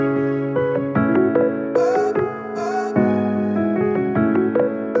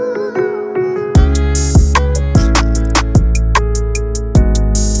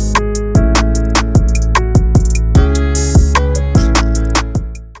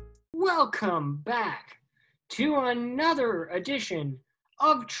welcome back to another edition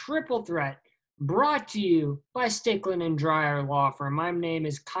of Triple Threat, brought to you by Stickland and Dryer Law Firm. My name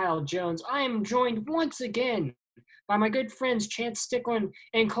is Kyle Jones. I am joined once again by my good friends Chance Stickland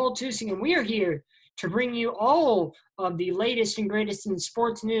and Cole Tusing, and we are here to bring you all of the latest and greatest in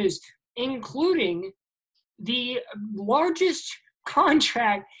sports news, including the largest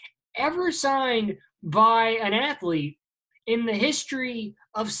contract ever signed by an athlete in the history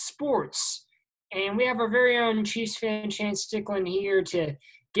of sports. And we have our very own Chiefs fan, Chance Stickland, here to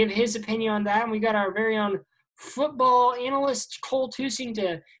give his opinion on that. And we got our very own football analyst, Cole Tusing,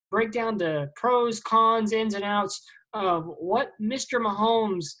 to break down the pros, cons, ins, and outs of what Mr.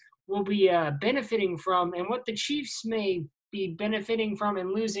 Mahomes will be benefiting from and what the Chiefs may be benefiting from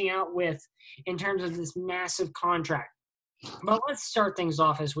and losing out with in terms of this massive contract. But let's start things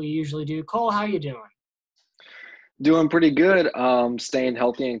off as we usually do. Cole, how you doing? Doing pretty good. Staying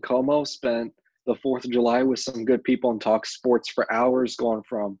healthy in Como. Spent the 4th of July with some good people and talked sports for hours, going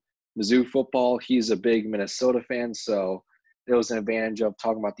from Mizzou football. He's a big Minnesota fan, so there was an advantage of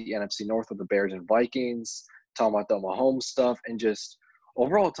talking about the NFC North with the Bears and Vikings, talking about the Mahomes stuff, and just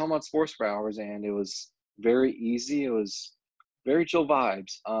overall talking about sports for hours. And it was very easy. It was very chill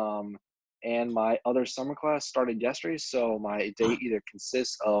vibes. And my other summer class started yesterday, so my day either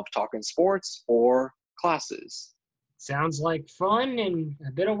consists of talking sports or classes. Sounds like fun and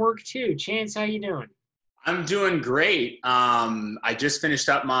a bit of work too. Chance, how you doing? I'm doing great. I just finished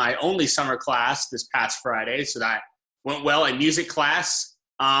up my only summer class this past Friday, so that went well in music class.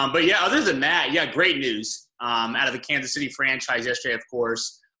 But yeah, other than that, yeah, great news out of the Kansas City franchise yesterday, of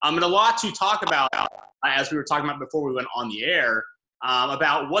course. And a lot to talk about, as we were talking about before we went on the air,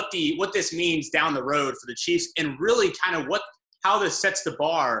 about what this means down the road for the Chiefs, and really kind of how this sets the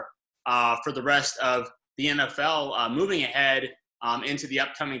bar for the rest of the NFL moving ahead into the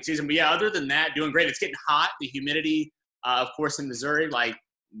upcoming season. But yeah, other than that, doing great. It's getting hot. The humidity, of course, in Missouri, like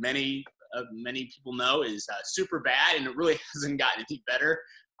many people know, is super bad, and it really hasn't gotten any better.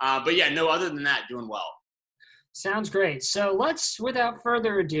 But yeah, no, other than that, doing well. Sounds great. So let's, without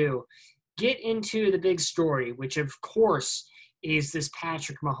further ado, get into the big story, which of course is this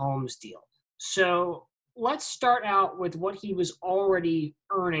Patrick Mahomes deal. So let's start out with what he was already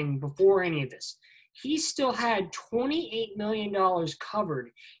earning before any of this. He still had $28 million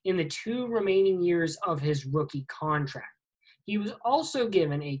covered in the 2 remaining years of his rookie contract. He was also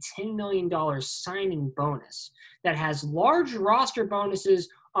given a $10 million signing bonus that has large roster bonuses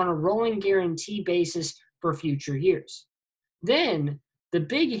on a rolling guarantee basis for future years. Then the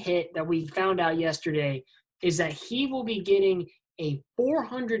big hit that we found out yesterday is that he will be getting a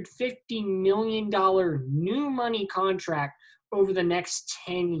 $450 million new money contract over the next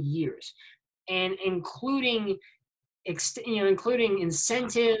 10 years. And including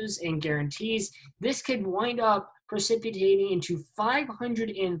incentives and guarantees, this could wind up precipitating into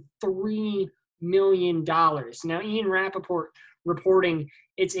 $503 million. Now, Ian Rappaport reporting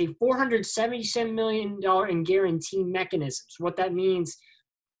it's a $477 million in guarantee mechanisms. What that means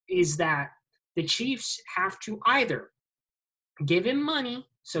is that the Chiefs have to either give him money,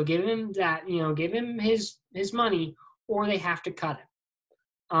 so give him his money, or they have to cut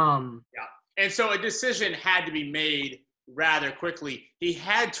him. Yeah. And so a decision had to be made rather quickly. He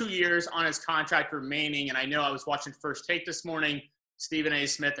had 2 years on his contract remaining, and I know I was watching First Take this morning. Stephen A.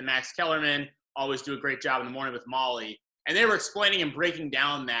 Smith and Max Kellerman always do a great job in the morning with Molly. And they were explaining and breaking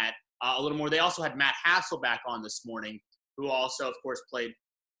down that a little more. They also had Matt Hasselbeck on this morning, who also, of course, played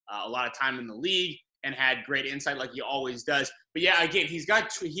a lot of time in the league and had great insight like he always does. But yeah, again, he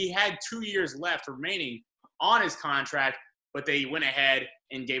had 2 years left remaining on his contract, but they went ahead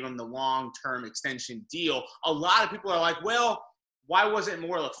and gave him the long-term extension deal. A lot of people are like, well, why wasn't it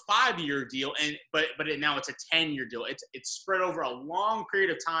more of a 5-year deal? But now it's a 10-year deal. It's spread over a long period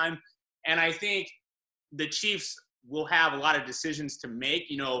of time, and I think the Chiefs will have a lot of decisions to make.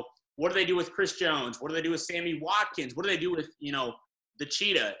 What do they do with Chris Jones? What do they do with Sammy Watkins? What do they do with the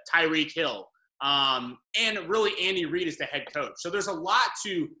Cheetah, Tyreek Hill, and really Andy Reid is the head coach. So there's a lot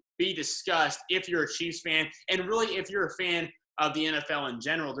to be discussed if you're a Chiefs fan, and really if you're a fan of the NFL in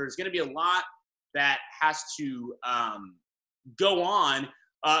general. There's going to be a lot that has to go on,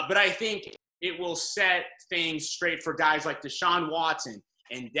 but I think it will set things straight for guys like Deshaun Watson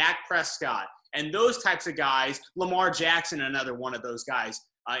and Dak Prescott and those types of guys. Lamar Jackson, another one of those guys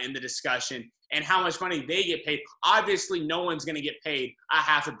in the discussion, and how much money they get paid. Obviously, no one's going to get paid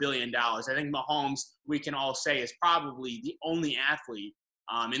 $500 million. I think Mahomes, we can all say, is probably the only athlete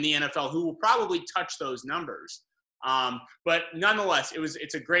in the NFL who will probably touch those numbers. But nonetheless,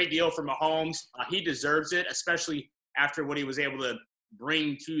 it's a great deal for Mahomes. He deserves it, especially after what he was able to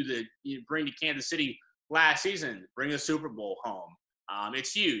bring to Kansas City last season, bring a Super Bowl home.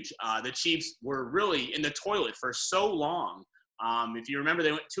 It's huge. The Chiefs were really in the toilet for so long. If you remember,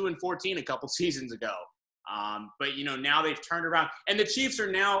 they went 2-14 a couple seasons ago. But now they've turned around, and the Chiefs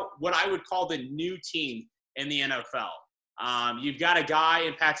are now what I would call the new team in the NFL. You've got a guy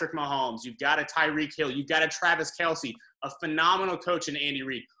in Patrick Mahomes. You've got a Tyreek Hill. You've got a Travis Kelce, a phenomenal coach in Andy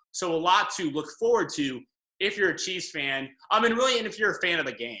Reid. So a lot to look forward to if you're a Chiefs fan. And if you're a fan of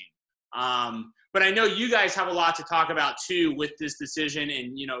the game. But I know you guys have a lot to talk about too with this decision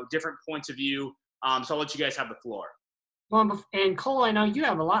and different points of view. So I'll let you guys have the floor. Well, and Cole, I know you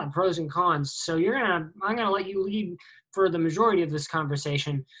have a lot of pros and cons, so I'm gonna let you lead for the majority of this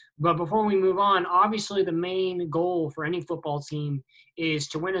conversation. But before we move on, obviously the main goal for any football team is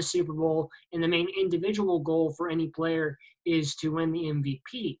to win a Super Bowl, and the main individual goal for any player is to win the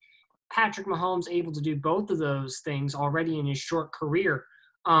MVP. Patrick Mahomes able to do both of those things already in his short career,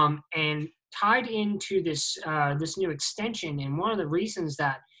 and tied into this new extension. And one of the reasons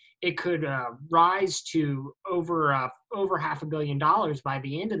that it could rise to over $500 million by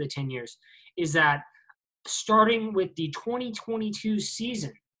the end of the 10 years is that starting with the 2022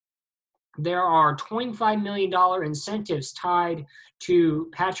 season, there are $25 million incentives tied to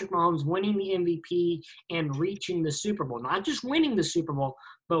Patrick Mahomes winning the MVP and reaching the Super Bowl. Not just winning the Super Bowl,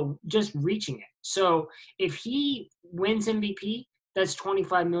 but just reaching it. So if he wins MVP, that's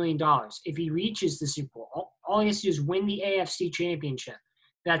 $25 million. If he reaches the Super Bowl, all he has to do is win the AFC Championship.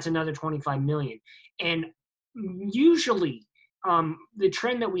 That's another $25 million. And usually the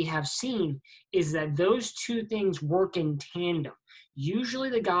trend that we have seen is that those two things work in tandem.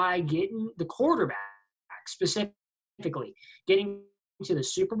 Usually the quarterback specifically, getting to the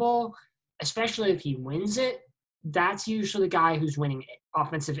Super Bowl, especially if he wins it, that's usually the guy who's winning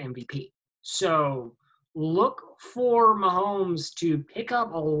offensive MVP. So look for Mahomes to pick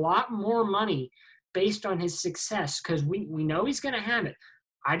up a lot more money based on his success, because we know he's going to have it.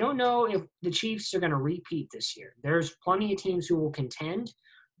 I don't know if the Chiefs are going to repeat this year. There's plenty of teams who will contend,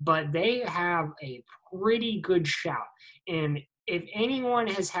 but they have a pretty good shout. And if anyone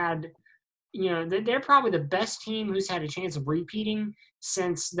has had, they're probably the best team who's had a chance of repeating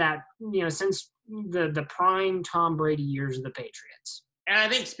since the prime Tom Brady years of the Patriots. And I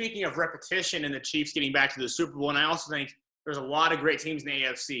think speaking of repetition and the Chiefs getting back to the Super Bowl, and I also think there's a lot of great teams in the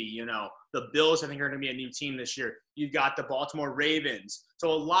AFC. The Bills, I think, are going to be a new team this year. You've got the Baltimore Ravens.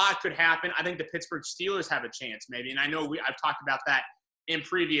 So a lot could happen. I think the Pittsburgh Steelers have a chance maybe. And I know I've talked about that in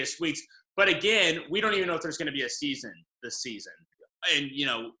previous weeks. But again, we don't even know if there's going to be a season this season and,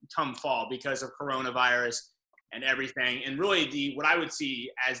 come fall because of coronavirus and everything. And really what I would see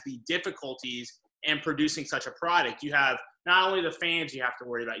as the difficulties in producing such a product, you have not only the fans you have to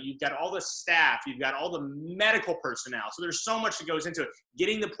worry about, you've got all the staff, you've got all the medical personnel. So there's so much that goes into it.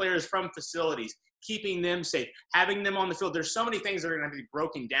 Getting the players from facilities, keeping them safe, having them on the field. There's so many things that are going to be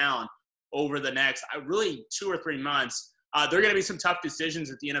broken down over the next really 2 or 3 months. There are going to be some tough decisions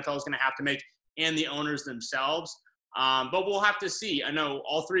that the NFL is going to have to make and the owners themselves. But we'll have to see. I know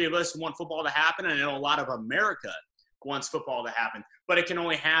all three of us want football to happen, and I know a lot of America wants football to happen. But it can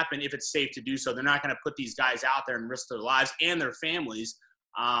only happen if it's safe to do so. They're not going to put these guys out there and risk their lives and their families,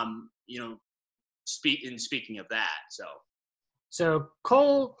 speaking of that. So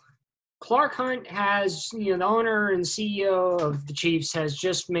Cole, Clark Hunt has, the owner and CEO of the Chiefs has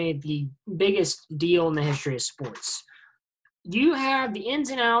just made the biggest deal in the history of sports. You have the ins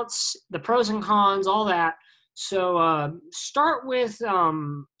and outs, the pros and cons, all that. So start with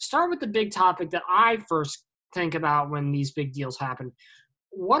the big topic that I first think about when these big deals happen.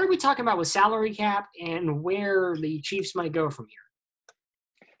 What are we talking about with salary cap and where the Chiefs might go from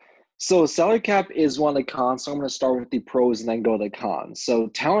here? So salary cap is one of the cons. So I'm going to start with the pros and then go to the cons. So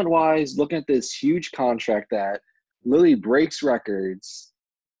talent-wise, looking at this huge contract that literally breaks records,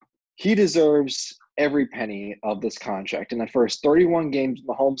 he deserves every penny of this contract. In the first 31 games,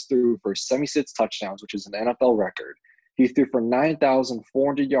 Mahomes threw for 76 touchdowns, which is an NFL record. He threw for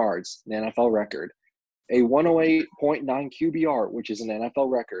 9,400 yards, an NFL record. A 108.9 QBR, which is an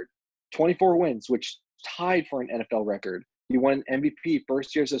NFL record. 24 wins, which tied for an NFL record. He won MVP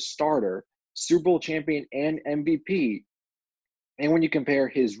first year as a starter, Super Bowl champion, and MVP. And when you compare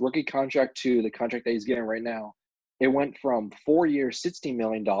his rookie contract to the contract that he's getting right now, it went from 4 years, $16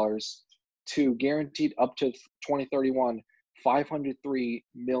 million to guaranteed up to 2031, $503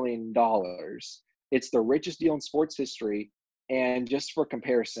 million. It's the richest deal in sports history. And just for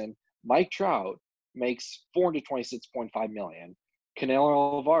comparison, Mike Trout makes $426.5 million.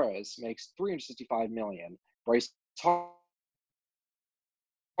 Canelo Alvarez makes $365 million. Bryce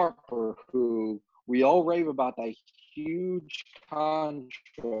Harper, who we all rave about that huge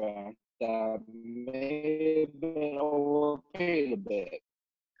contract that may have been overpaid a bit.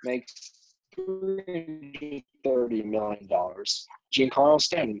 Makes $330 million. Giancarlo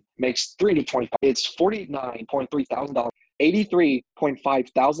Stanton makes $325. It's $49.3 thousand, $83.5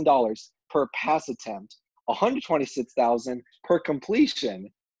 thousand per pass attempt, $126,000 per completion,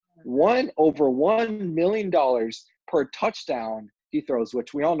 over $1 million per touchdown he throws,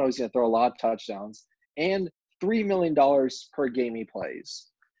 which we all know he's going to throw a lot of touchdowns, and $3 million per game he plays.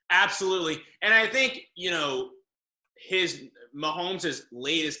 Absolutely. And I think, Mahomes'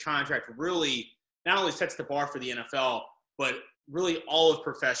 latest contract really not only sets the bar for the NFL, but really all of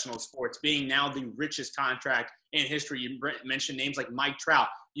professional sports, being now the richest contract in history. You mentioned names like Mike Trout.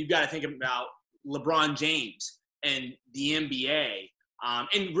 You've got to think about LeBron James and the NBA,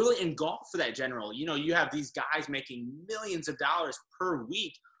 and really in golf for that general. You have these guys making millions of dollars per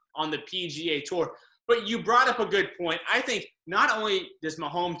week on the PGA Tour. But you brought up a good point. I think not only does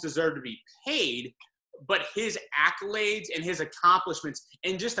Mahomes deserve to be paid, but his accolades and his accomplishments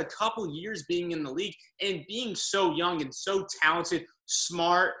in just a couple years being in the league and being so young and so talented,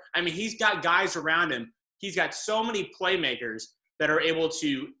 smart. I mean, he's got guys around him. He's got so many playmakers that are able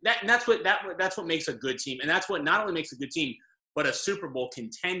to – that's what makes a good team. And that's what not only makes a good team, but a Super Bowl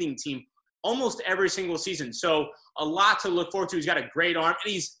contending team almost every single season. So a lot to look forward to. He's got a great arm,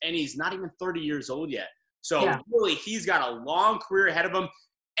 and he's not even 30 years old yet. So really, he's got a long career ahead of him.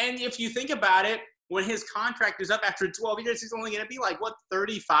 And if you think about it, when his contract is up after 12 years, he's only going to be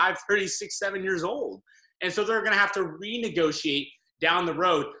 35, 36, 7 years old. And so they're going to have to renegotiate down the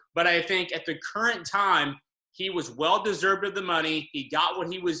road. But I think at the current time, he was well deserved of the money. He got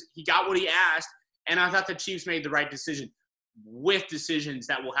what he asked. And I thought the Chiefs made the right decision with decisions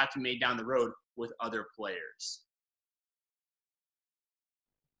that will have to be made down the road with other players.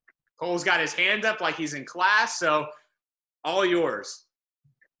 Cole's got his hand up like he's in class, so all yours.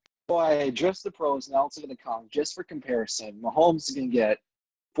 So I addressed the pros, now let's look at the cons. Just for comparison, Mahomes is going to get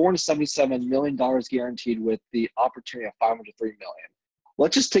 $477 million guaranteed with the opportunity of $503 million.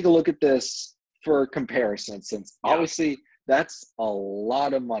 Let's just take a look at this for comparison, since obviously that's a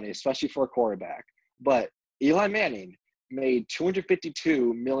lot of money, especially for a quarterback. But Eli Manning made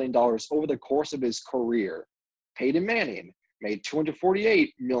 $252 million over the course of his career. Peyton Manning made $248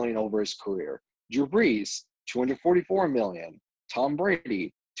 million over his career. Drew Brees, $244 million. Tom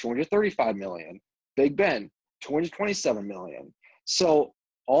Brady, $235 million. Big Ben, $227 million. So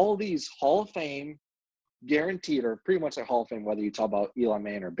all these Hall of Fame guaranteed, or pretty much a Hall of Fame, whether you talk about Eli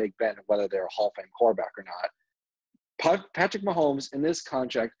Manning or Big Ben, whether they're a Hall of Fame quarterback or not. Patrick Mahomes in this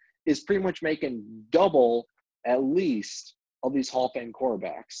contract is pretty much making double at least of these Hall of Fame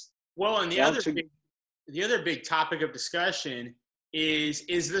quarterbacks. Well, and the other big topic of discussion is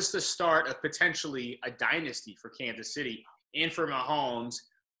this the start of potentially a dynasty for Kansas City and for Mahomes?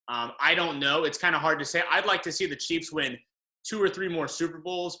 I don't know. It's kind of hard to say. I'd like to see the Chiefs win 2 or 3 more Super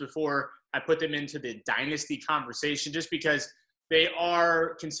Bowls before I put them into the dynasty conversation, just because they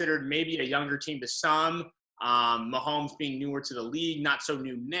are considered maybe a younger team to some. Mahomes being newer to the league, not so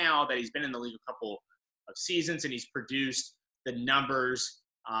new now that he's been in the league a couple of seasons and he's produced the numbers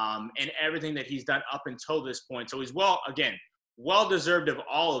and everything that he's done up until this point. So he's well deserved of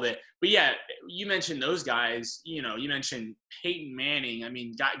all of it. But yeah, you mentioned those guys. You mentioned Peyton Manning. I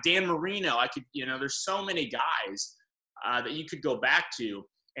mean, Dan Marino. There's so many guys that you could go back to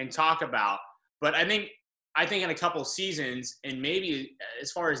and talk about. But I think in a couple of seasons, and maybe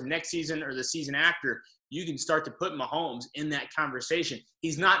as far as next season or the season after, you can start to put Mahomes in that conversation.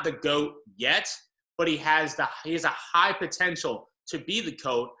 He's not the GOAT yet, but he has a high potential to be the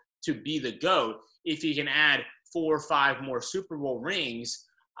GOAT, if he can add 4 or 5 more Super Bowl rings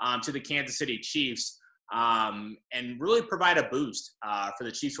to the Kansas City Chiefs and really provide a boost for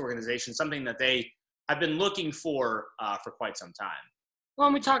the Chiefs organization, something that they have been looking for quite some time. Well,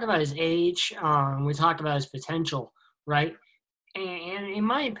 when we talk about his age, we talk about his potential, right? And in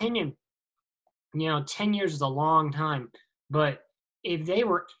my opinion, 10 years is a long time. But if they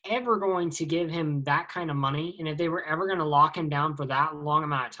were ever going to give him that kind of money, and if they were ever going to lock him down for that long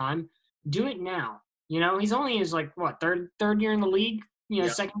amount of time, do it now. He's only his third year in the league.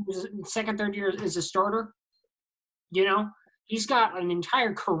 Second, third year as a starter. He's got an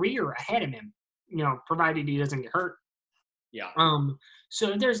entire career ahead of him. Provided he doesn't get hurt. Yeah.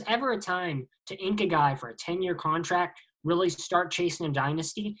 So if there's ever a time to ink a guy for a 10-year contract, really start chasing a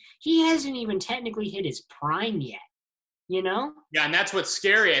dynasty, he hasn't even technically hit his prime yet. Yeah, and that's what's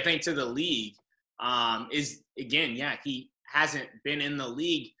scary, I think, to the league. Is again, he hasn't been in the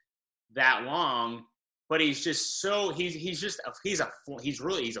league that long, but he's just so he's a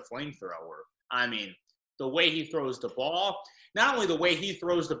flamethrower. I mean, the way he throws the ball. Not only the way he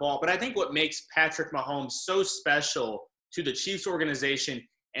throws the ball, but I think what makes Patrick Mahomes so special to the Chiefs organization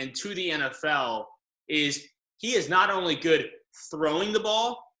and to the NFL is he is not only good throwing the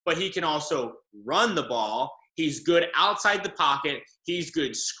ball, but he can also run the ball. He's good outside the pocket. He's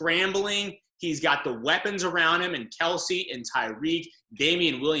good scrambling. He's got the weapons around him, and Kelce and Tyreek,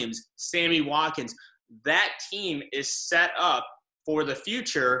 Damian Williams, Sammy Watkins. That team is set up for the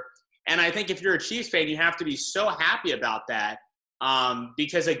future. And I think if you're a Chiefs fan, you have to be so happy about that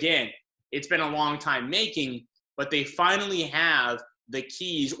because, again, it's been a long time making, but they finally have the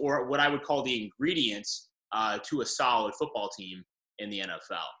keys, or what I would call the ingredients, to a solid football team in the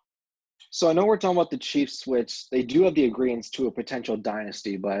NFL. So I know we're talking about the Chiefs switch. They do have the ingredients to a potential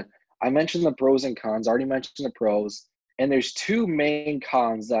dynasty, but I mentioned the pros and cons. I already mentioned the pros. And there's two main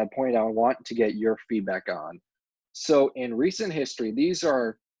cons that I pointed out and want to get your feedback on. So in recent history, these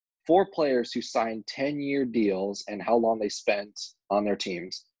are 4 players who signed 10-year deals and how long they spent on their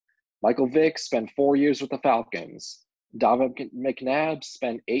teams. Michael Vick spent 4 years with the Falcons. Donovan McNabb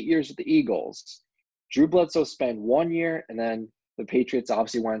spent 8 years with the Eagles. Drew Bledsoe spent 1 year, and then the Patriots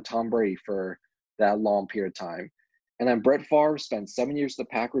obviously wanted Tom Brady for that long period of time. And then Brett Favre spent 7 years with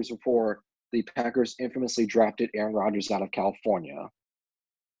the Packers before the Packers infamously drafted Aaron Rodgers out of California.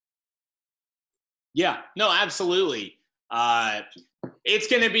 Yeah, no, absolutely.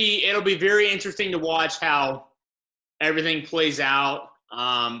 It'll be very interesting to watch how everything plays out.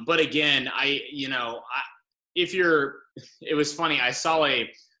 But again, it was funny. I saw let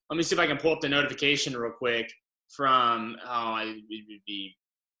me see if I can pull up the notification real quick from, it would be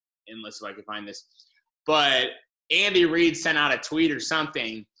endless if I could find this. But Andy Reid sent out a tweet or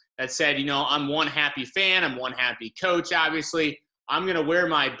something that said, I'm one happy fan. I'm one happy coach, obviously. I'm going to wear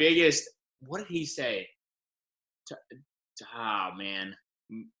my biggest – what did he say?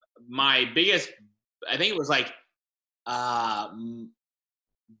 My biggest – I think it was like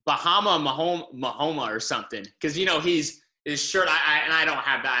Mahoma or something. Because, his shirt – and I don't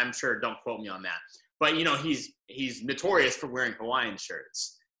have that. I'm sure – don't quote me on that. But, he's notorious for wearing Hawaiian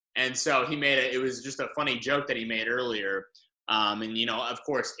shirts. And so he made it was just a funny joke that he made earlier. And, of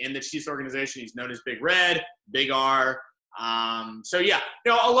course, in the Chiefs organization, he's known as Big Red, Big R. So, yeah,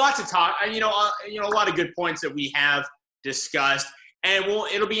 a lot to talk, a lot of good points that we have discussed. And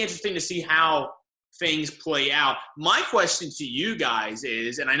it'll be interesting to see how things play out. My question to you guys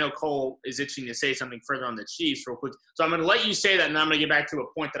is, and I know Cole is itching to say something further on the Chiefs real quick. So I'm going to let you say that, and then I'm going to get back to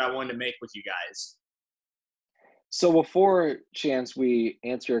a point that I wanted to make with you guys. So before, Chance, we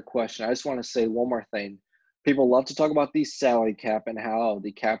answer your question, I just want to say one more thing. People love to talk about the salary cap and how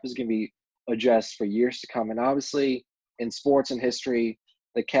the cap is going to be adjusted for years to come. And obviously, in sports and history,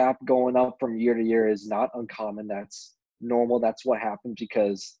 the cap going up from year to year is not uncommon. That's normal. That's what happens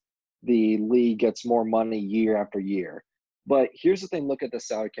because the league gets more money year after year. But here's the thing. Look at the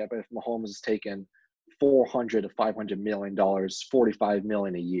salary cap. If Mahomes has taken $400 to $500 million, $45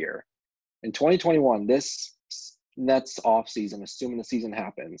 million a year. In 2021, this next offseason, assuming the season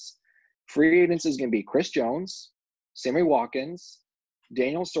happens, free agents is going to be Chris Jones, Sammy Watkins,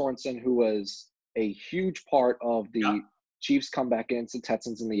 Daniel Sorensen, who was a huge part of the Chiefs comeback against the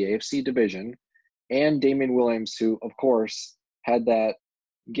Texans in the AFC division, and Damian Williams, who, of course, had that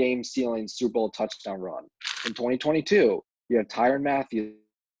game-stealing Super Bowl touchdown run. In 2022, you have Tyrann Mathieu,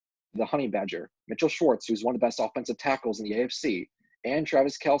 the Honey Badger, Mitchell Schwartz, who's one of the best offensive tackles in the AFC, and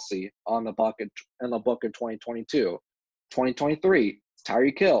Travis Kelce on the book in 2022. 2023, it's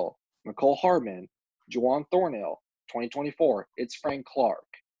Tyreek Hill, Mecole Hardman, Juwan Thornhill. 2024, it's Frank Clark.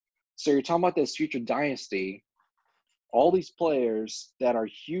 So you're talking about this future dynasty, all these players that are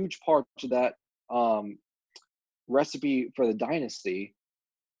huge parts of that recipe for the dynasty,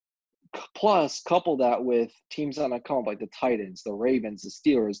 plus couple that with teams on the come up like the Titans, the Ravens, the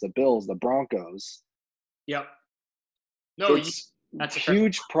Steelers, the Bills, the Broncos. Yep. No, that's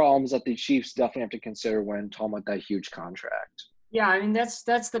huge problems that the Chiefs definitely have to consider when talking about that huge contract. Yeah, I mean that's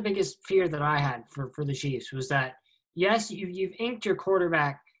the biggest fear that I had for the Chiefs was that yes, you've inked your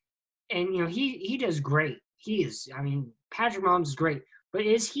quarterback, and he does great. Patrick Mahomes is great, but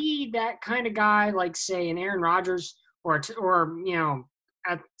is he that kind of guy like say an Aaron Rodgers or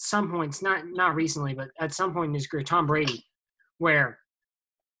at some points, not recently, but at some point in his career, Tom Brady, where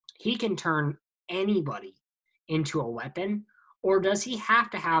he can turn anybody into a weapon? Or does he have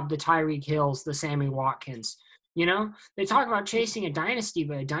to have the Tyreek Hills, the Sammy Watkins? They talk about chasing a dynasty,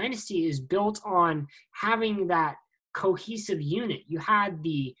 but a dynasty is built on having that cohesive unit. You had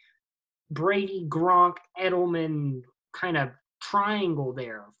the Brady, Gronk, Edelman kind of triangle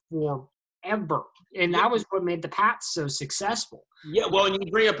there for ever. And that was what made the Pats so successful. Yeah, well, and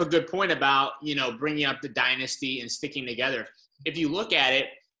you bring up a good point about, bringing up the dynasty and sticking together. If you look at it,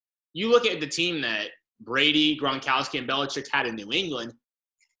 you look at the team that Brady, Gronkowski, and Belichick had in New England.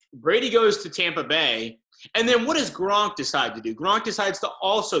 Brady goes to Tampa Bay, and then what does Gronk decide to do? Gronk decides to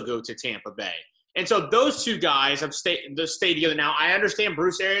also go to Tampa Bay. And so those two guys have stayed together. Now, I understand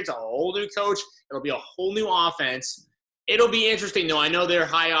Bruce Arians, a whole new coach. It'll be a whole new offense. It'll be interesting, though. I know they're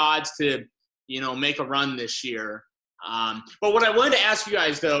high odds to, make a run this year. But what I wanted to ask you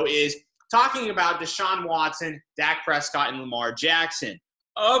guys, though, is talking about Deshaun Watson, Dak Prescott, and Lamar Jackson.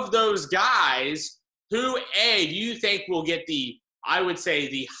 Of those guys, who, A, do you think will get the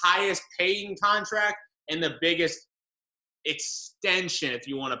highest paying contract and the biggest extension, if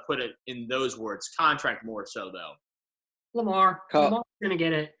you want to put it in those words? Contract more so, though. Lamar's going to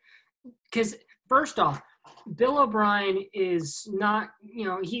get it. Because, first off, Bill O'Brien is not,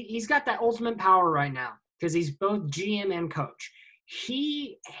 he's got that ultimate power right now because he's both GM and coach.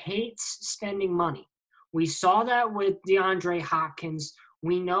 He hates spending money. We saw that with DeAndre Hopkins.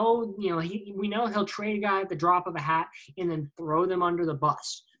 We know, he'll trade a guy at the drop of a hat and then throw them under the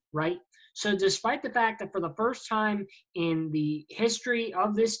bus, right? So despite the fact that for the first time in the history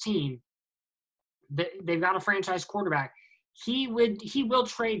of this team, they've got a franchise quarterback, he will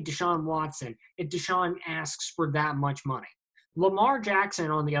trade Deshaun Watson if Deshaun asks for that much money. Lamar Jackson,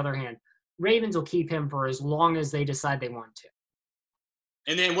 on the other hand, Ravens will keep him for as long as they decide they want to.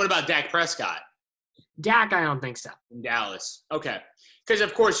 And then what about Dak Prescott? Dak, I don't think so. In Dallas. Okay. Because,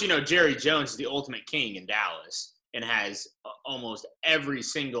 of course, Jerry Jones is the ultimate king in Dallas and has almost every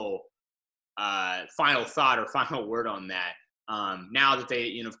single final thought or final word on that. Now that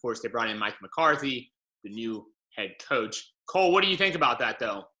they, of course, they brought in Mike McCarthy, the new head coach. Cole, what do you think about that,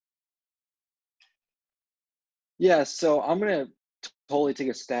 though? Yeah, so I'm going to totally take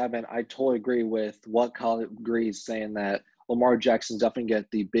a stab, and I totally agree with what Kyle agrees, saying that Lamar Jackson definitely get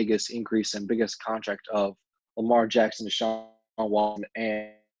the biggest increase and biggest contract of Lamar Jackson, Deshaun Watson,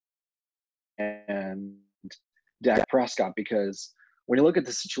 and Dak Prescott, because when you look at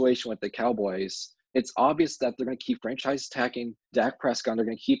the situation with the Cowboys, it's obvious that they're going to keep franchise tagging Dak Prescott. They're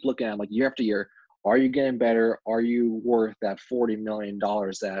going to keep looking at him like year after year. Are you getting better? Are you worth that $40 million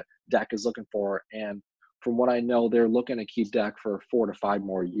that Dak is looking for? And from what I know, they're looking to keep Dak for 4 to 5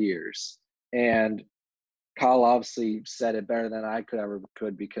 more years. And Kyle obviously said it better than I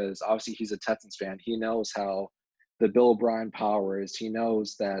could because obviously he's a Texans fan. He knows how the Bill O'Brien power is. He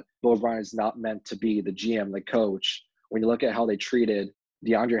knows that Bill O'Brien is not meant to be the GM, the coach. When you look at how they treated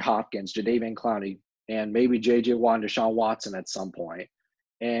DeAndre Hopkins, Jadeveon Clowney, and maybe J.J. Watt and Deshaun Watson at some point.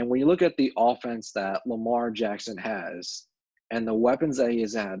 And when you look at the offense that Lamar Jackson has and the weapons that he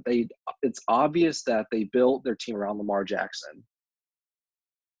has had, it's obvious that they built their team around Lamar Jackson.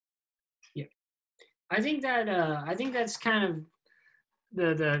 Yeah, I think that's kind of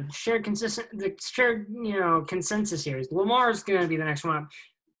the shared consensus here is Lamar's going to be the next one.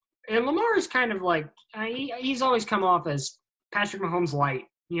 And Lamar is kind of like he's always come off as Patrick Mahomes light,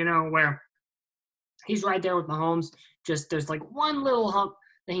 where he's right there with Mahomes. Just there's like one little hump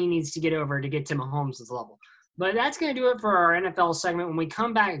that he needs to get over to get to Mahomes' level. But that's going to do it for our NFL segment. When we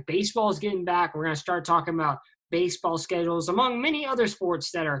come back, baseball is getting back. We're going to start talking about baseball schedules, among many other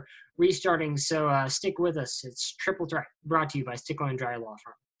sports that are restarting. So stick with us. It's Triple Threat, brought to you by Stickland & Dryer Law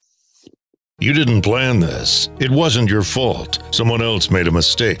Firm. You didn't plan this. It wasn't your fault. Someone else made a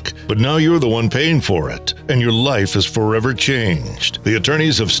mistake. But now you're the one paying for it, and your life is forever changed. The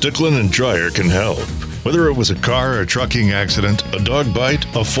attorneys of Stickland & Dryer can help. Whether it was a car or trucking accident, a dog bite,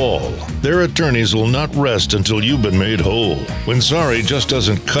 a fall, their attorneys will not rest until you've been made whole. When sorry just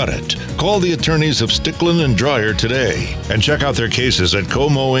doesn't cut it, call the attorneys of Stickland & Dryer today and check out their cases at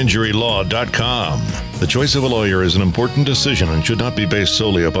comoinjurylaw.com. The choice of a lawyer is an important decision and should not be based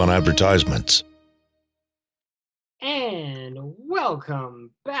solely upon advertisements. And welcome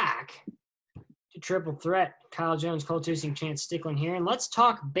back to Triple Threat. Kyle Jones, Cole Tusing, Chance Stickland here. And let's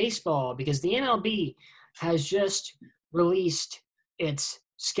talk baseball because the MLB has just released its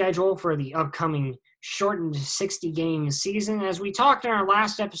schedule for the upcoming shortened 60-game season. As we talked in our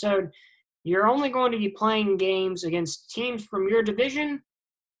last episode, you're only going to be playing games against teams from your division.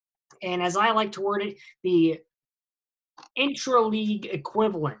 And as I like to word it, the intra-league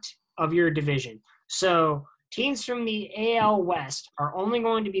equivalent of your division. So teams from the AL West are only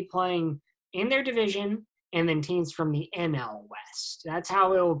going to be playing in their division, and then teams from the NL West. That's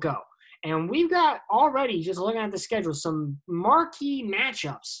how it'll go. And we've got already, just looking at the schedule, some marquee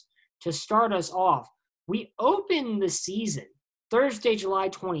matchups to start us off. We open the season Thursday, July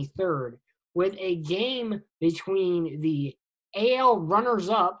 23rd, with a game between the AL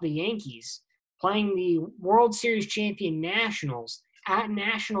runners-up, the Yankees, playing the World Series champion Nationals at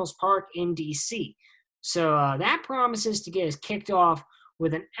Nationals Park in D.C. So that promises to get us kicked off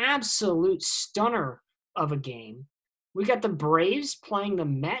with an absolute stunner of a game. We got the Braves playing the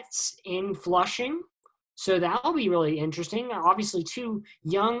Mets in Flushing. So that'll be really interesting. Obviously, two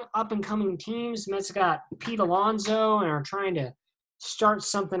young, up-and-coming teams. Mets got Pete Alonso and are trying to start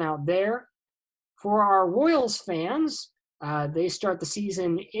something out there. For our Royals fans, they start the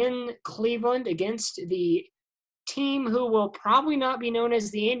season in Cleveland against the team who will probably not be known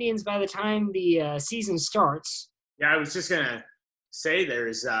as the Indians by the time the season starts. Yeah, I was just going to say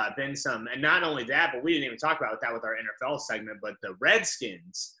there's been some, and not only that, but we didn't even talk about that with our NFL segment, but the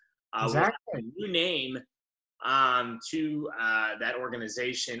Redskins Exactly. with a new name to that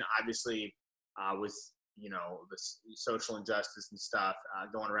organization, obviously with, the social injustice and stuff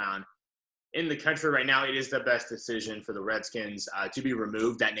going around in the country right now. It is the best decision for the Redskins to be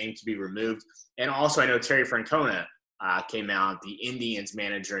removed, that name to be removed. And also I know Terry Francona came out, the Indians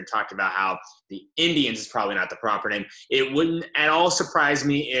manager, and talked about how the Indians is probably not the proper name. It wouldn't at all surprise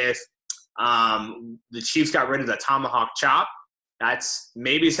me if the Chiefs got rid of the tomahawk chop. That's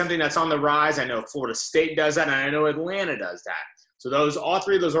maybe something that's on the rise. I know Florida State does that, and I know Atlanta does that. So all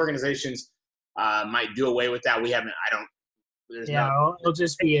three of those organizations might do away with that. It'll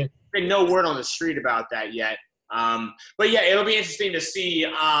just be been no word on the street about that yet. But yeah, it'll be interesting to see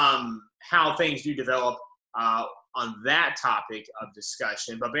how things do develop on that topic of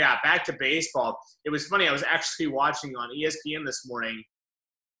discussion. But yeah, back to baseball. It was funny. I was actually watching on ESPN this morning.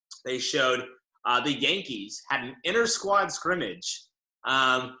 They showed the Yankees had an inter-squad scrimmage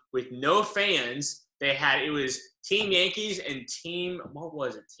with no fans. It was Team Yankees and what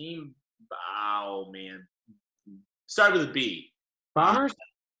was it? Started with a B. Bombers?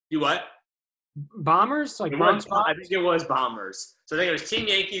 Do what? Bombers? Like Bronx Bombers? I think it was Bombers. So I think it was Team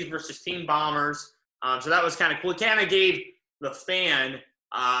Yankees versus Team Bombers. So that was kind of cool. It kind of gave the fan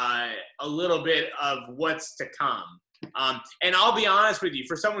a little bit of what's to come. And I'll be honest with you,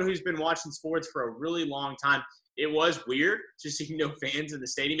 for someone who's been watching sports for a really long time, it was weird to see no fans in the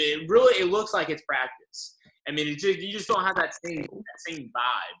stadium. It looks like it's practice. I mean, you just don't have that same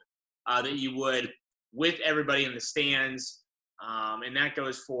vibe that you would with everybody in the stands. And that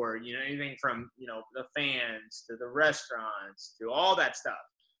goes for, anything from, the fans to the restaurants to all that stuff.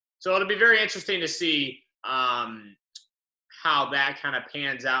 So it'll be very interesting to see how that kind of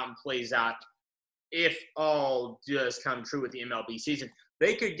pans out and plays out if all does come true with the MLB season.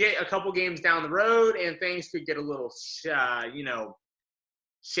 They could get a couple games down the road and things could get a little,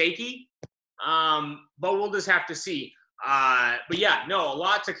 shaky. But we'll just have to see. But yeah, no, a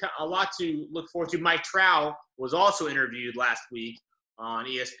lot to look forward to. Mike Trout was also interviewed last week on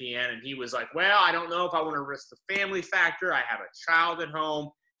ESPN, and he was like, well, I don't know if I want to risk the family factor. I have a child at home.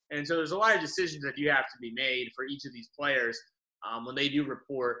 And so there's a lot of decisions that you have to be made for each of these players when they do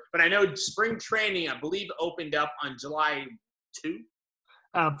report. But I know spring training, I believe, opened up on July 2?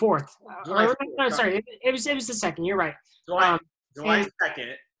 4th. July 4th. No, sorry. It was the 2nd. You're right. July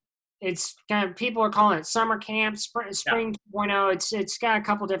 2nd. It's kind of, people are calling it summer camp, spring 2.0. It's got a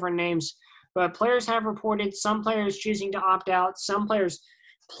couple different names, but players have reported some players choosing to opt out, some players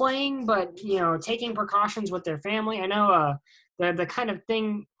playing, but taking precautions with their family. I know the kind of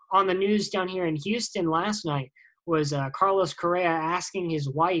thing on the news down here in Houston last night was Carlos Correa asking his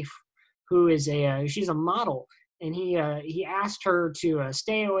wife, who is she's a model, and he asked her to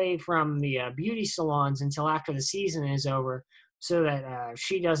stay away from the beauty salons until after the season is over, so that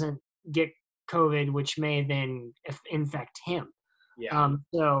she doesn't get COVID, which may then infect him. Yeah.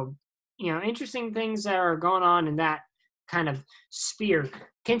 So, interesting things that are going on in that kind of sphere.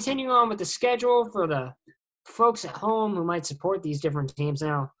 Continuing on with the schedule for the folks at home who might support these different teams.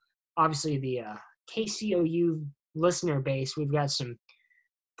 Now, obviously, the KCOU listener base, we've got some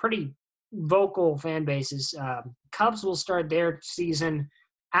pretty vocal fan bases. Cubs will start their season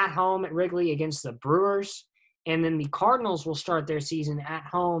at home at Wrigley against the Brewers. And then the Cardinals will start their season at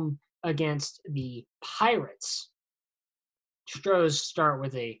home against the Pirates. Stros start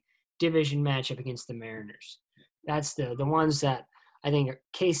with a division matchup against the Mariners. That's the ones that I think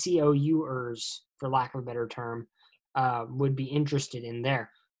KCOUers, for lack of a better term, would be interested in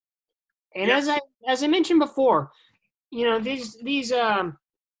there. And as I mentioned before, these the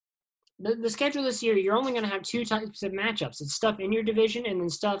schedule this year, you're only going to have two types of matchups. It's stuff in your division and then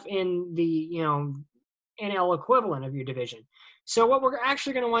stuff in the NL equivalent of your division. So what we're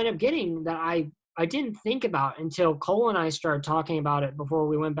actually going to wind up getting that I didn't think about until Cole and I started talking about it before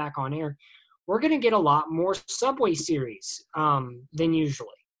we went back on air, we're going to get a lot more Subway Series than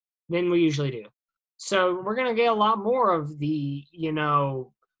we usually do. So we're going to get a lot more of the,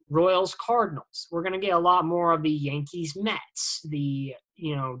 Royals Cardinals. We're going to get a lot more of the Yankees Mets, the,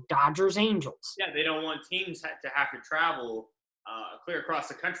 Dodgers Angels. Yeah, they don't want teams to have to travel clear across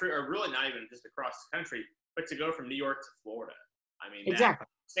the country, or really not even just across the country, but to go from New York to Florida. I mean, exactly.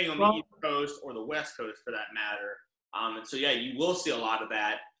 Staying on the East Coast or the West Coast for that matter. And so, yeah, you will see a lot of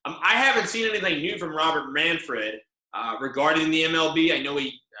that. I haven't seen anything new from Robert Manfred regarding the MLB. I know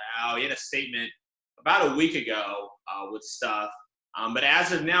he had a statement about a week ago with stuff. But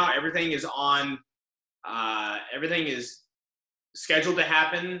as of now, everything is scheduled to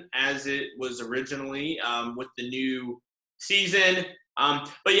happen as it was originally with the new season.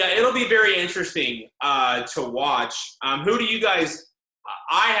 But yeah, it'll be very interesting to watch. Who do you guys?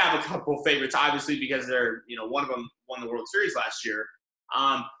 I have a couple favorites, obviously, because they're one of them won the World Series last year.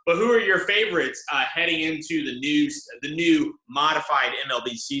 But who are your favorites heading into the new modified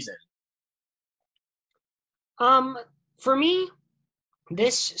MLB season? For me,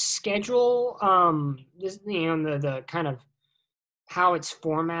 this schedule, the kind of how it's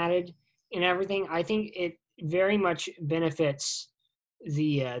formatted and everything, I think it very much benefits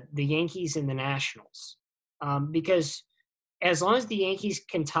the Yankees and the Nationals, because as long as the Yankees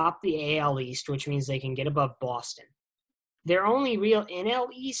can top the AL East, which means they can get above Boston, their only real NL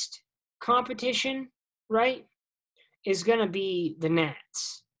East competition, right, is going to be the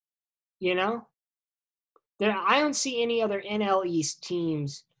Nats. I don't see any other NL East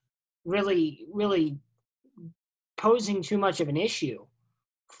teams really, really posing too much of an issue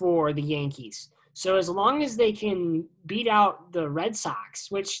for the Yankees. So as long as they can beat out the Red Sox,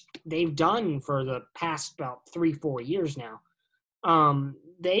 which they've done for the past about 3-4 years now,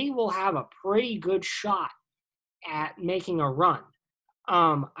 they will have a pretty good shot at making a run.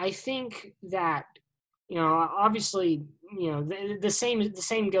 I think that, obviously, the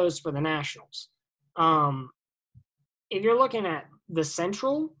same goes for the Nationals. If you're looking at the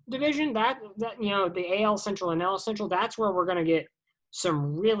Central Division, that the AL Central and NL Central, that's where we're going to get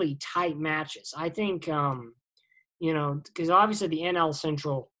some really tight matches. I think, because obviously the NL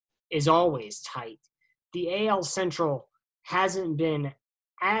Central is always tight. The AL Central hasn't been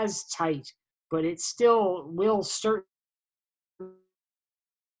as tight, but it still will certainly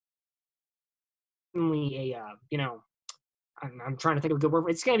I'm trying to think of a good word.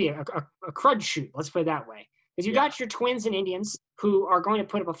 It's going to be a crud shoot. Let's put it that way. Because you got your Twins and Indians who are going to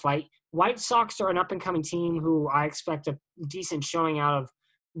put up a fight. White Sox are an up-and-coming team who I expect a decent showing out of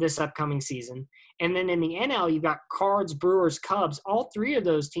this upcoming season. And then in the NL, you've got Cards, Brewers, Cubs. All three of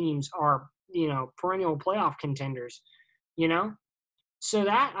those teams are, perennial playoff contenders, So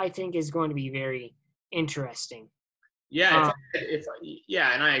that, I think, is going to be very interesting. Yeah,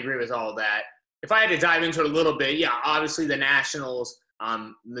 and I agree with all that. If I had to dive into it a little bit, obviously the Nationals,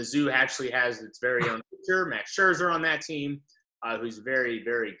 Mizzou actually has its very own pitcher, Max Scherzer, on that team, who's very,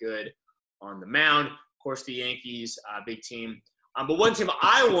 very good on the mound. Of course, the Yankees, big team. But one team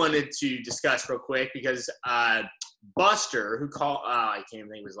I wanted to discuss real quick because Buster, who I can't even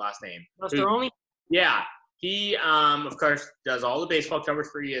think of his last name. Buster Olney? Yeah. He, of course, does all the baseball coverage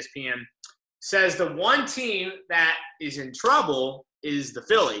for ESPN, says the one team that is in trouble is the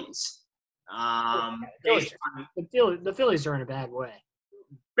Phillies. The Phillies are in a bad way.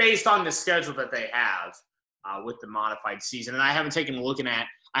 Based on the schedule that they have with the modified season. And I haven't taken a look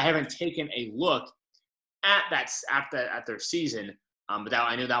at their season. But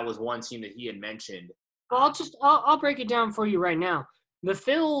I knew that was one team that he had mentioned. Well, I'll break it down for you right now. The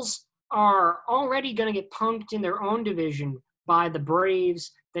Phils are already going to get punked in their own division by the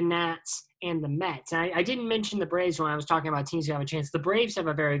Braves, the Nats, and the Mets. And I didn't mention the Braves when I was talking about teams who have a chance. The Braves have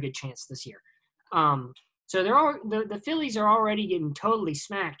a very good chance this year. So the Phillies are already getting totally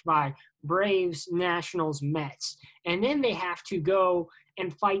smacked by Braves, Nationals, Mets. And then they have to go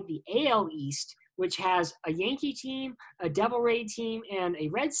and fight the AL East, which has a Yankee team, a Devil Ray team, and a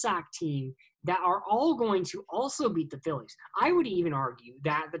Red Sox team that are all going to also beat the Phillies. I would even argue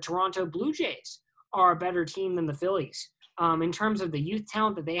that the Toronto Blue Jays are a better team than the Phillies. In terms of the youth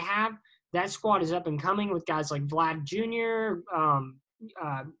talent that they have, that squad is up and coming with guys like Vlad Jr.,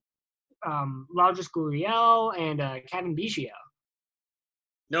 Lourdes Gurriel, and Kevin Biggio.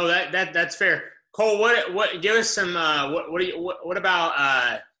 No, that's fair. Cole, what give us some what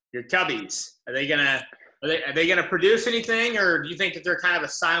about your Cubbies? Are they gonna produce anything, or do you think that they're kind of a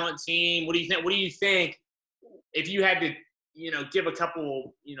silent team? What do you think if you had to give a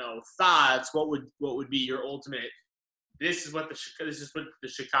couple thoughts? What would be your ultimate? This is what the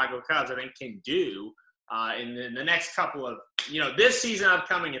Chicago Cubs I think can do in the next couple of this season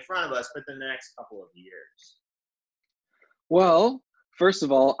upcoming in front of us, but then the next couple of years. Well, first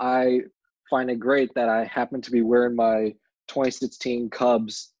of all, I find it great that I happen to be wearing my 2016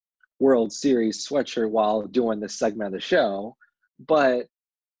 Cubs World Series sweatshirt while doing this segment of the show. But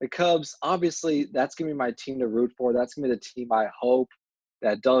the Cubs, obviously, that's going to be my team to root for. That's going to be the team I hope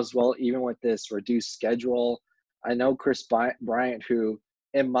that does well, even with this reduced schedule. I know Chris Bryant, who,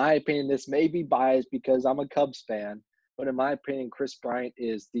 in my opinion, this may be biased because I'm a Cubs fan, but in my opinion, Chris Bryant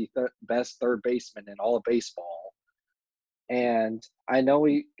is the best third baseman in all of baseball. And I know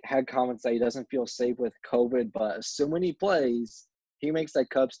he had comments that he doesn't feel safe with COVID, but assuming he plays, he makes that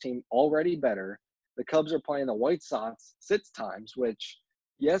Cubs team already better. The Cubs are playing the White Sox 6 times, which,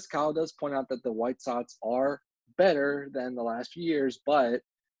 yes, Kyle does point out that the White Sox are better than the last few years, but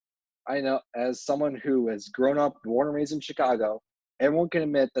I know as someone who has grown up, born and raised in Chicago, everyone can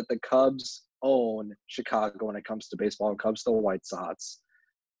admit that the Cubs own Chicago when it comes to baseball. When it comes to the White Sox,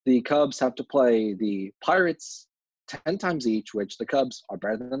 the Cubs have to play the Pirates 10 times each, which the Cubs are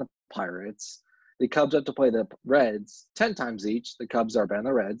better than the Pirates. The Cubs have to play the Reds 10 times each. The Cubs are better than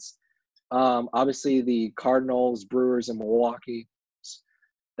the Reds. Obviously, the Cardinals, Brewers, and Milwaukee.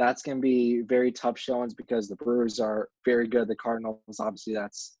 That's going to be very tough showings because the Brewers are very good. The Cardinals, obviously,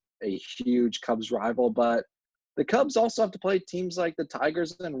 that's a huge Cubs rival. But the Cubs also have to play teams like the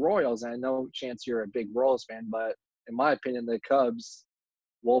Tigers and Royals. And I know, Chance, you're a big Royals fan, but in my opinion, the Cubs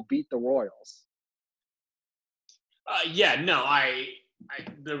will beat the Royals.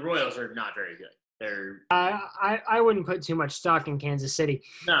 The Royals are not very good. They're I wouldn't put too much stock in Kansas City.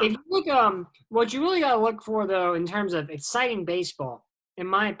 no. If you look, what you really got to look for, though, in terms of exciting baseball, in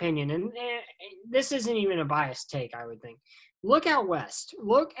my opinion, and this isn't even a biased take, I would think, look out west.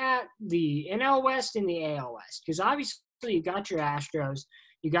 Look at the NL West and the AL West, because obviously you got your Astros,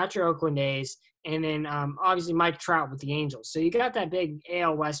 you got your Oakland A's, and then obviously Mike Trout with the Angels. So you got that big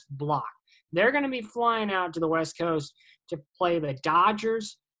AL West block. They're going to be flying out to the West Coast to play the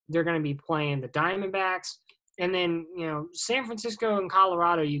Dodgers. They're going to be playing the Diamondbacks. And then, San Francisco and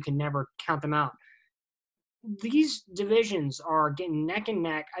Colorado, you can never count them out. These divisions are getting neck and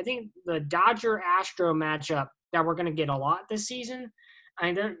neck. I think the Dodger-Astro matchup that we're going to get a lot this season,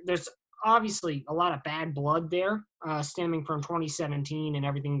 there's obviously a lot of bad blood there stemming from 2017 and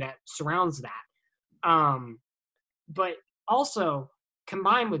everything that surrounds that. But also,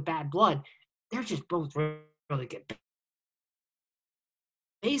 combined with bad blood, they're just both really good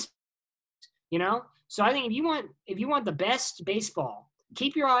baseball, So I think if you want the best baseball,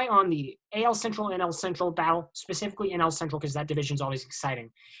 keep your eye on the AL Central, NL Central battle, specifically NL Central, because that division is always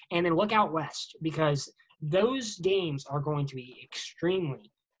exciting. And then look out west, because those games are going to be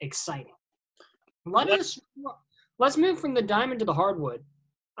extremely exciting. Let's move from the diamond to the hardwood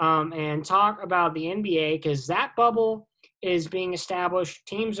and talk about the NBA, because that bubble is being established.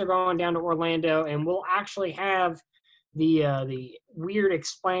 Teams are going down to Orlando, and we'll actually have the weird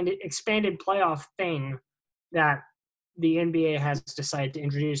expanded playoff thing that the NBA has decided to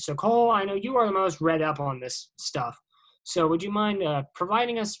introduce. So, Cole, I know you are the most read up on this stuff. So would you mind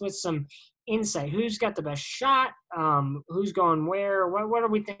providing us with some insight? Who's got the best shot? Who's going where? What are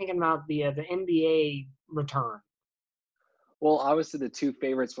we thinking about the NBA return? Well, obviously the two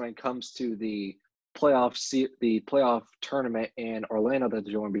favorites when it comes to the playoff tournament in Orlando that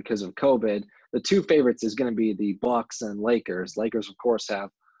they're doing because of COVID, the two favorites is going to be the Bucks and Lakers. Lakers, of course, have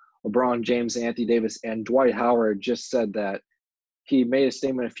LeBron James, Anthony Davis, and Dwight Howard just said that he made a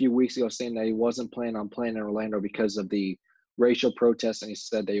statement a few weeks ago saying that he wasn't planning on playing in Orlando because of the racial protests, and he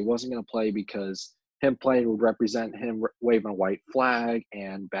said that he wasn't going to play because him playing would represent him waving a white flag,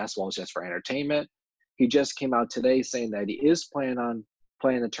 and basketball is just for entertainment. He just came out today saying that he is planning on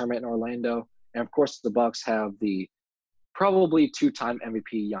playing the tournament in Orlando. And, of course, the Bucks have the probably two-time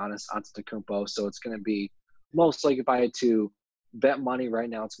MVP Giannis Antetokounmpo, so it's going to be most likely, if I had to bet money right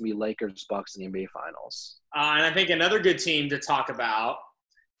now, it's going to be Lakers, Bucks in the NBA Finals. And I think another good team to talk about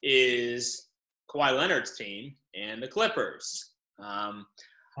is Kawhi Leonard's team and the Clippers. I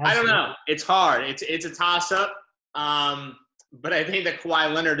don't know. It's hard. It's a toss-up. But I think that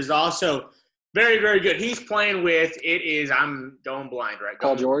Kawhi Leonard is also very, very good. He's playing with I'm going blind, right?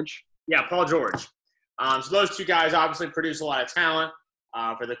 Paul George? Yeah, Paul George. So those two guys obviously produce a lot of talent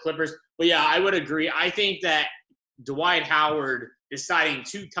for the Clippers. But, yeah, I would agree. I think that Dwight Howard deciding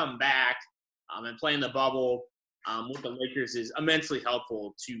to come back and play in the bubble with the Lakers is immensely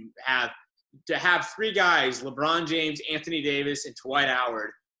helpful to have three guys, LeBron James, Anthony Davis, and Dwight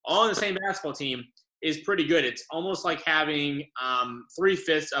Howard, all on the same basketball team is pretty good. It's almost like having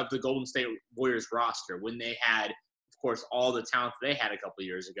 3/5 of the Golden State Warriors roster when they had, of course, all the talent they had a couple of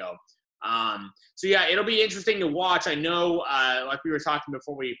years ago. So, yeah, it'll be interesting to watch. I know, like we were talking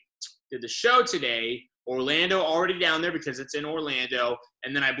before we did the show today, Orlando already down there because it's in Orlando.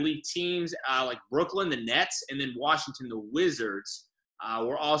 And then I believe teams like Brooklyn, the Nets, and then Washington, the Wizards,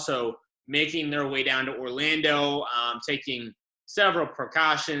 were also making their way down to Orlando, taking several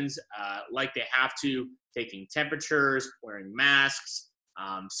precautions like they have to, taking temperatures, wearing masks,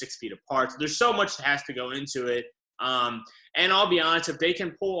 6 feet apart. So there's so much that has to go into it. And I'll be honest, if they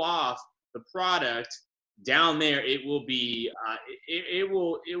can pull off the product down there, it will be it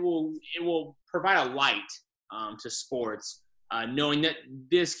will provide a light to sports, knowing that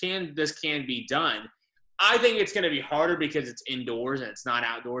this can be done. I think it's going to be harder because it's indoors and it's not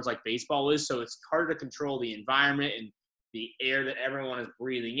outdoors like baseball is, so it's harder to control the environment and the air that everyone is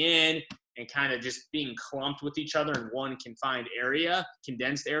breathing in and kind of just being clumped with each other in one confined area,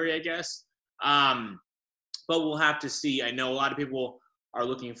 condensed area, I guess. But we'll have to see. I know a lot of people are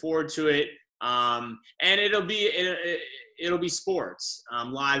looking forward to it. And it'll be sports,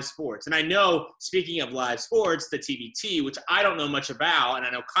 live sports. And I know, speaking of live sports, the TBT, which I don't know much about, and I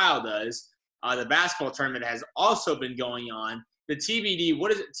know Kyle does, the basketball tournament has also been going on. The TBT,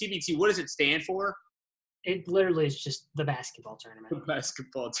 what does it stand for? It literally is just the basketball tournament. The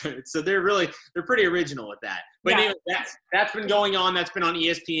basketball tournament. So they're pretty original with that. But anyway, that's been going on. That's been on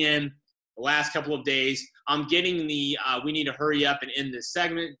ESPN the last couple of days. I'm getting the we need to hurry up and end this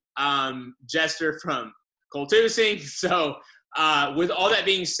segment gesture from Cole Tusing. So with all that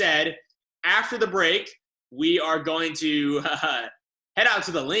being said, after the break, we are going to head out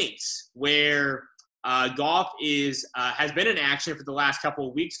to the links where golf has been in action for the last couple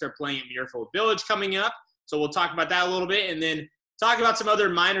of weeks. They're playing at Muirfield Village coming up. So we'll talk about that a little bit and then talk about some other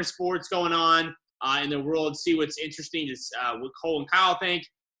minor sports going on in the world, see what's interesting, what Cole and Kyle think.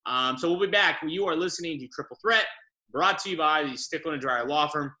 So we'll be back. You are listening to Triple Threat, brought to you by the Stickland & Dryer Law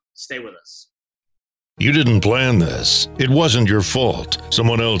Firm. Stay with us. You didn't plan this. It wasn't your fault.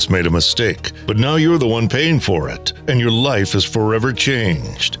 Someone else made a mistake. But now you're the one paying for it, and your life is forever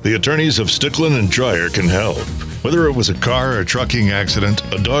changed. The attorneys of Stickland & Dryer can help. Whether it was a car or trucking accident,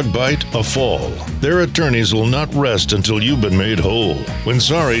 a dog bite, a fall, their attorneys will not rest until you've been made whole. When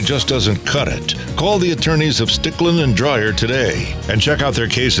sorry just doesn't cut it, call the attorneys of Stickland & Dryer today and check out their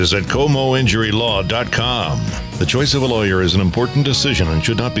cases at comoinjurylaw.com. The choice of a lawyer is an important decision and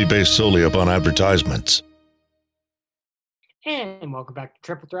should not be based solely upon advertisements. And welcome back to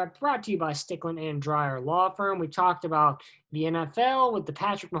Triple Threat, brought to you by Stickland & Dryer Law Firm. We talked about the NFL with the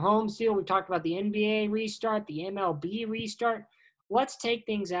Patrick Mahomes deal. We talked about the NBA restart, the MLB restart. Let's take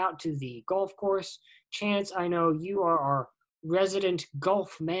things out to the golf course. Chance, I know you are our resident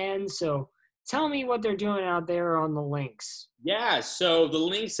golf man, so tell me what they're doing out there on the links. Yeah, so the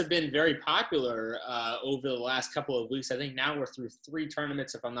links have been very popular over the last couple of weeks. I think now we're through 3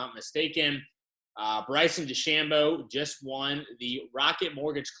 tournaments, if I'm not mistaken. Bryson DeChambeau just won the Rocket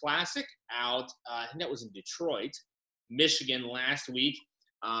Mortgage Classic out, I think that was in Detroit, Michigan last week.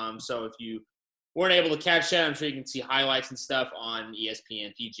 So if you weren't able to catch that, I'm sure you can see highlights and stuff on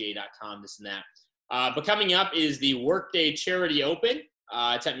ESPN, PGA.com, this and that. But coming up is the Workday Charity Open.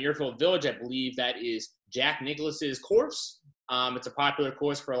 It's at Muirfield Village. I believe that is Jack Nicklaus's course. It's a popular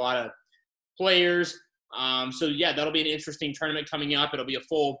course for a lot of players. So, yeah, that'll be an interesting tournament coming up. It'll be a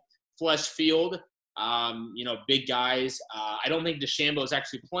full-fledged field, big guys. I don't think DeChambeau is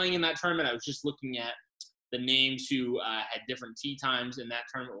actually playing in that tournament. I was just looking at the names who had different tee times in that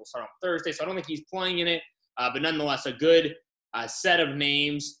tournament. Will start on Thursday, so I don't think he's playing in it. But nonetheless, a good set of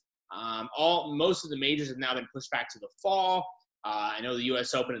names. Most of the majors have now been pushed back to the fall. I know the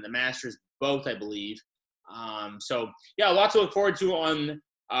U.S. Open and the Masters, both, I believe. So, yeah, a lot to look forward to on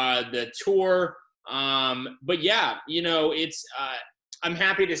the tour. But, yeah, it's I'm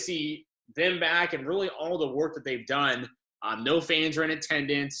happy to see them back and really all the work that they've done. No fans are in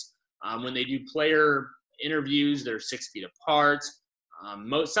attendance. When they do player interviews, they're 6 feet apart.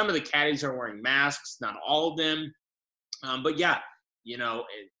 Some of the caddies are wearing masks, not all of them. But, yeah,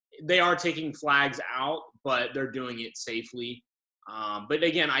 they are taking flags out, but they're doing it safely. But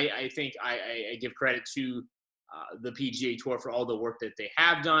again, I think I give credit to the PGA Tour for all the work that they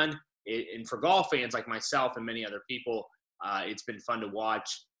have done. And for golf fans like myself and many other people, it's been fun to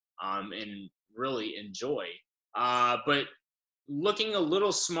watch and really enjoy. But looking a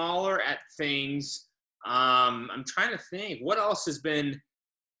little smaller at things, I'm trying to think what else has been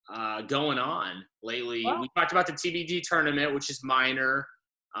going on lately. Well, we talked about the TBD tournament, which is minor.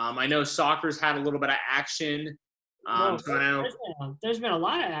 I know soccer's had a little bit of action. There's been a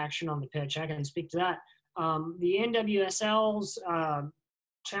lot of action on the pitch. I can speak to that. The NWSL's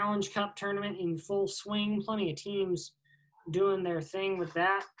Challenge Cup tournament in full swing. Plenty of teams doing their thing with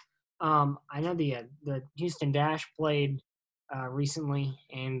that. I know the Houston Dash played recently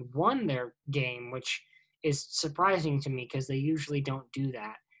and won their game, which is surprising to me because they usually don't do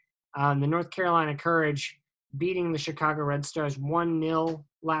that. The North Carolina Courage beating the Chicago Red Stars 1-0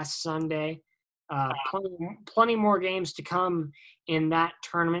 last Sunday. Plenty more games to come in that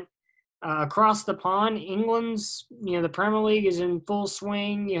tournament. Across the pond, England's, the Premier League is in full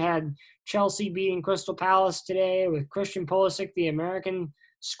swing. You had Chelsea beating Crystal Palace today with Christian Pulisic, the American,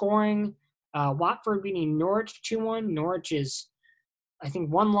 scoring. Watford beating Norwich 2-1. Norwich is, I think,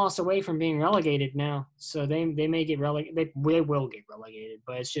 one loss away from being relegated now. So they may get relegated. They will get relegated,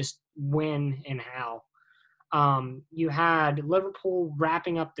 but it's just when and how. You had Liverpool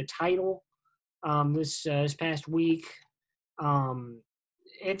wrapping up the title this past week.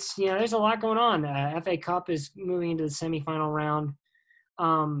 It's there's a lot going on. FA Cup is moving into the semifinal round.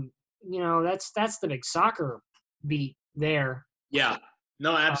 That's the big soccer beat there. Yeah.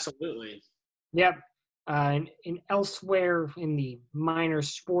 No, absolutely. Yep. And elsewhere in the minor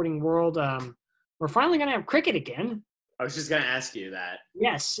sporting world, we're finally going to have cricket again. I was just going to ask you that.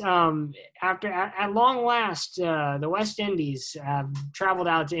 Yes. At long last, the West Indies have traveled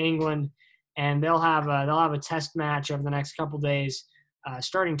out to England, and they'll have a test match over the next couple days,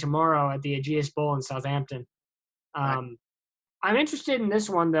 starting tomorrow at the Ageas Bowl in Southampton. Right. I'm interested in this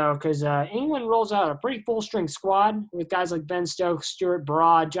one though because England rolls out a pretty full string squad with guys like Ben Stokes, Stuart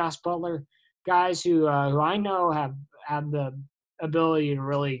Broad, Josh Butler, guys who I know have the ability to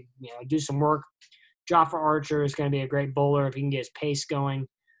really do some work. Jofra Archer is going to be a great bowler if he can get his pace going.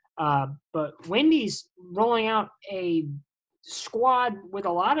 But Wendy's rolling out a squad with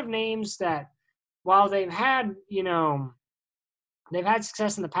a lot of names that, while they've had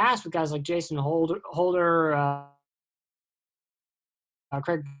success in the past with guys like Jason Holder,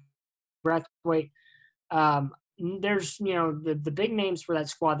 Craig Brathwaite. There's the big names for that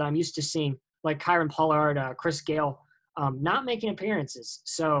squad that I'm used to seeing, like Kyron Pollard, Chris Gale, not making appearances.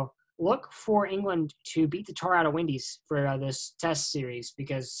 So look for England to beat the tar out of Windies for this test series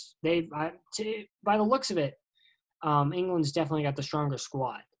because by the looks of it, England's definitely got the stronger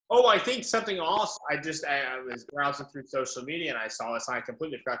squad. Oh, I think something else. I was browsing through social media and I saw this. And I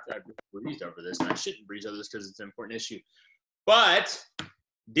completely forgot that I breezed over this, and I shouldn't breeze over this because it's an important issue. But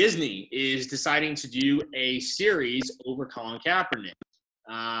Disney is deciding to do a series over Colin Kaepernick.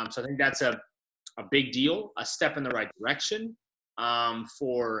 So I think that's a big deal, a step in the right direction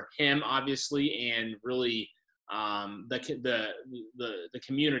for him, obviously, and really the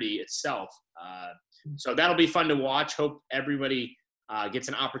community itself. So that'll be fun to watch. Hope everybody gets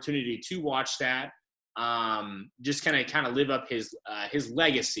an opportunity to watch that. Just kind of live up his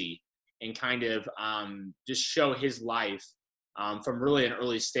legacy and kind of just show his life from really an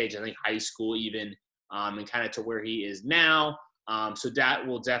early stage, I think high school even, and kind of to where he is now. So that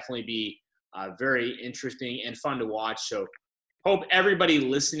will definitely be very interesting and fun to watch. So hope everybody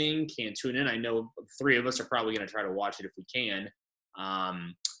listening can tune in. I know 3 of us are probably going to try to watch it if we can.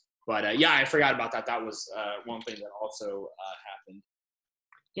 But I forgot about that. That was one thing that also happened.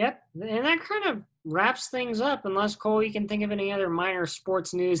 Yep, and that kind of wraps things up, unless, Cole, you can think of any other minor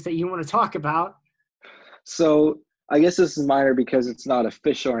sports news that you want to talk about. So I guess this is minor because it's not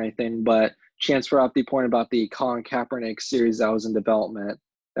official or anything, but Chance brought up the point about the Colin Kaepernick series that was in development.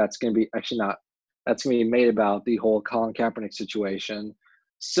 That's going to be that's going to be made about the whole Colin Kaepernick situation.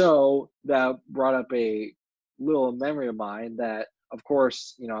 So that brought up a little memory of mine that, of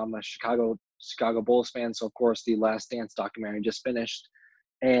course, I'm a Chicago Bulls fan, so of course the Last Dance documentary just finished.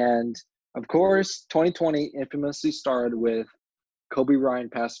 And of course, 2020 infamously started with Kobe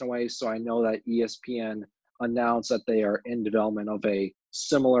Bryant passing away. So I know that ESPN announced that they are in development of a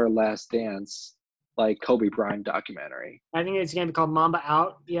similar Last Dance, like Kobe Bryant documentary. I think it's going to be called Mamba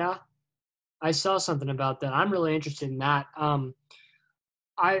Out. Yeah, I saw something about that. I'm really interested in that.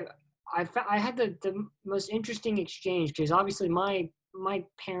 I had the most interesting exchange because obviously my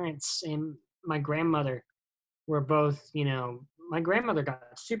parents and my grandmother were both, my grandmother got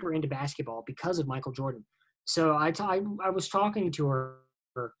super into basketball because of Michael Jordan. So I was talking to her,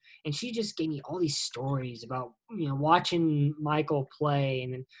 and she just gave me all these stories about, watching Michael play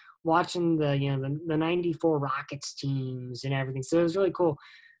and then watching the 94 Rockets teams and everything. So it was really cool.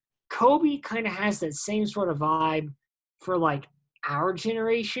 Kobe kind of has that same sort of vibe for like our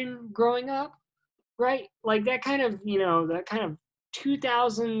generation growing up, right? Like that kind of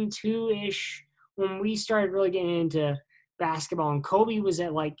 2002-ish when we started really getting into basketball, and Kobe was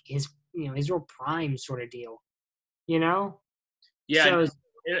at like his real prime sort of deal, Yeah. So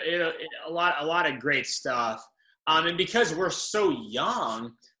a lot of great stuff. And because we're so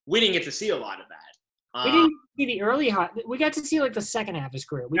young, we didn't get to see a lot of that. We didn't see the early we got to see like the second half of his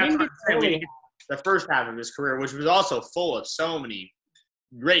career. We didn't get the first half of his career, which was also full of so many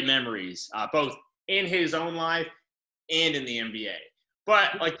great memories, both in his own life and in the NBA.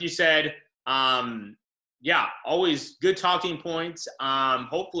 But like you said, always good talking points.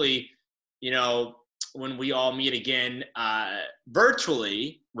 Hopefully, when we all meet again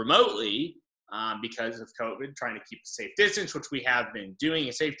virtually, remotely, because of COVID, trying to keep a safe distance, which we have been doing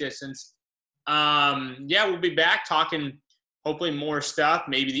a safe distance. We'll be back talking hopefully more stuff.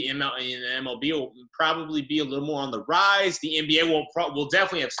 Maybe the MLB will probably be a little more on the rise. The NBA will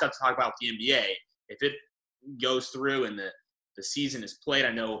definitely have stuff to talk about with the NBA. If it goes through and the season is played,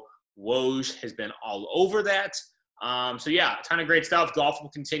 I know Woj has been all over that. A ton of great stuff. Golf will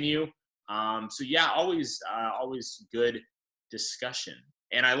continue. Always good discussion.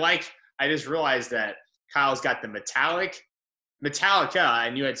 And I just realized that Kyle's got the Metallica. I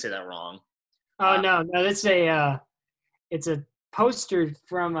knew I'd say that wrong. Oh no, that's it's a poster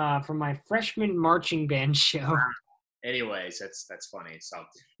from my freshman marching band show. Anyways, that's funny. So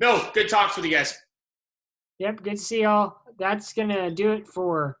no, good talks with you guys. Yep, good to see y'all. That's gonna do it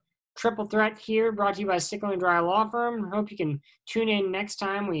for Triple Threat here, brought to you by Stickland and Dryer Law Firm. Hope you can tune in next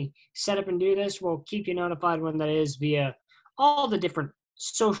time we set up and do this. We'll keep you notified when that is via all the different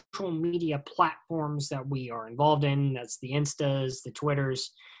social media platforms that we are involved in. That's the Instas, the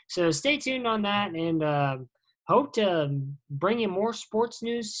Twitters. So stay tuned on that, and hope to bring you more sports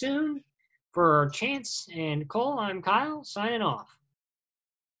news soon. For Chance and Cole, I'm Kyle, signing off.